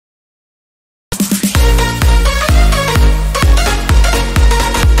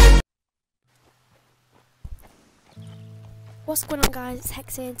What's going on, guys? It's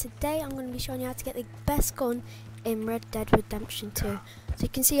Hex here, and today I'm going to be showing you how to get the best gun in Red Dead Redemption 2. So you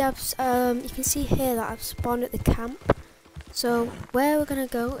can see here that I've spawned at the camp. So where we're going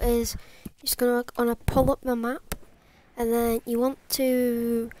to go is you're just going to pull up the map, and then you want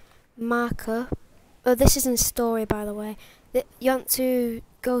to marker. Oh, this is in story, by the way. You want to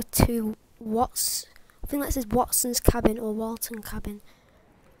go to I think that says Watson's cabin or Walton cabin.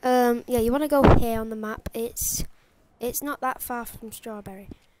 Yeah, you want to go here on the map. It's not that far from Strawberry.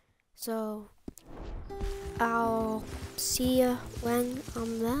 So I'll see you when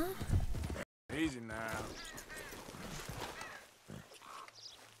I'm there. Easy now.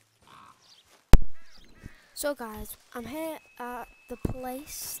 So guys, I'm here at the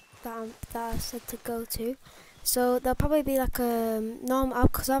place that I said to go to. So there'll probably be like a normal,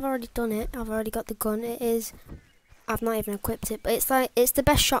 because I've already done it. I've already got the gun. I've not even equipped it, but it's the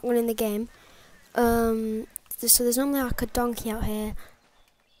best shotgun in the game. So there's normally like a donkey out here.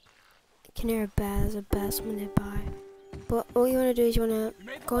 You can hear a bear. There's a bear somewhere nearby. But all you want to do is you want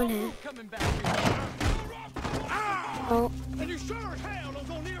to go in here. Oh,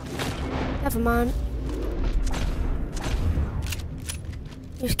 never mind.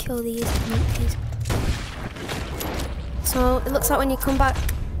 Just kill these monkeys. So it looks like when you come back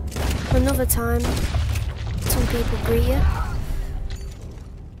another time, some people greet you.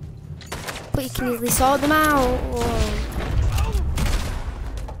 But you can easily sort them out. Whoa.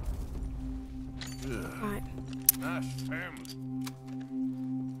 Right.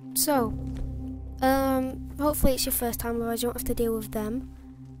 So, hopefully it's your first time, otherwise you won't have to deal with them.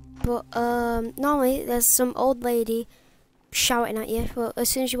 But normally there's some old lady shouting at you, but as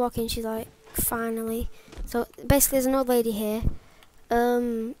soon as you walk in, she's like, finally. So basically there's an old lady here.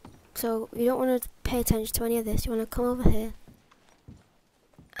 So you don't want to pay attention to any of this. You want to come over here,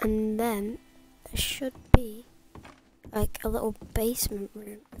 and then there should be like a little basement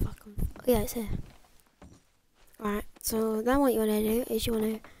room. If I can, oh, yeah, it's here. Alright, so then what you want to do is you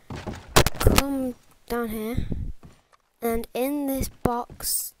want to come down here, and in this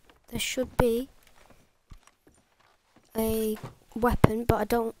box there should be a weapon, but I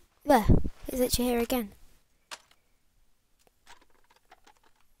don't. There, it's literally here again.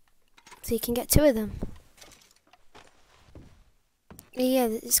 So you can get two of them. Yeah,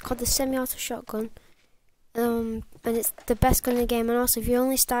 it's called the semi-auto shotgun, and it's the best gun in the game. And also, if you're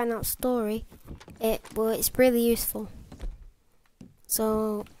only starting out story, it's really useful.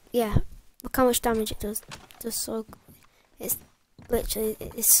 So yeah, look how much damage it does. It's literally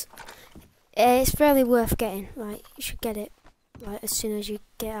it's fairly worth getting. Like, you should get it like as soon as you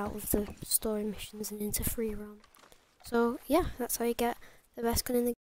get out of the story missions and into free roam. So yeah, that's how you get the best gun in the game.